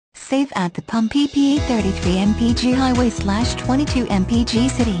Save at the pump. PPA 33 MPG Highway / 22 MPG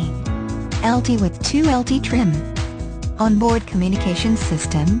City. LT with 2 LT trim. Onboard communication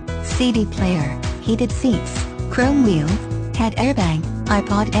system, CD player, heated seats, chrome wheels, head airbag,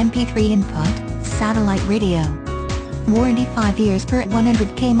 iPod MP3 input, satellite radio. Warranty 5 years per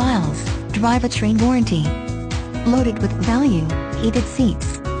 100k miles, Drivetrain warranty. Loaded with value, heated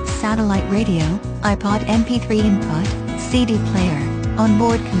seats, satellite radio, iPod MP3 input, CD player,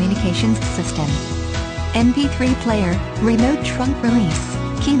 onboard communications system. MP3 player, remote trunk release,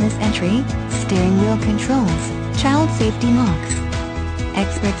 keyless entry, steering wheel controls, child safety locks.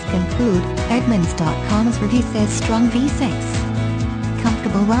 Experts conclude, Edmunds.com's review says strong V6.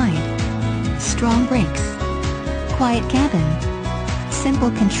 Comfortable ride. Strong brakes. Quiet cabin.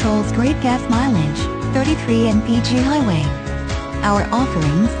 Simple controls, great gas mileage, 33 MPG highway. Our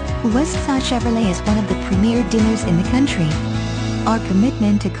offerings, Westside Chevrolet is one of the premier dealers in the country. Our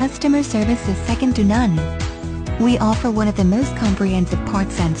commitment to customer service is second to none. We offer one of the most comprehensive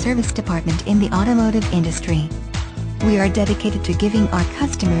parts and service department in the automotive industry. We are dedicated to giving our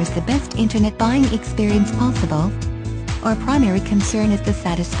customers the best internet buying experience possible. Our primary concern is the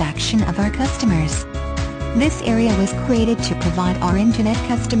satisfaction of our customers. This area was created to provide our internet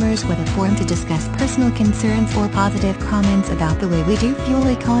customers with a forum to discuss personal concerns or positive comments about the way we do fuel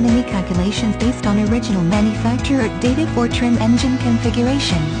economy calculations based on original manufacturer data for trim engine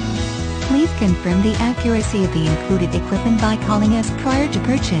configuration. Please confirm the accuracy of the included equipment by calling us prior to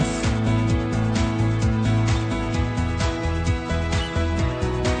purchase.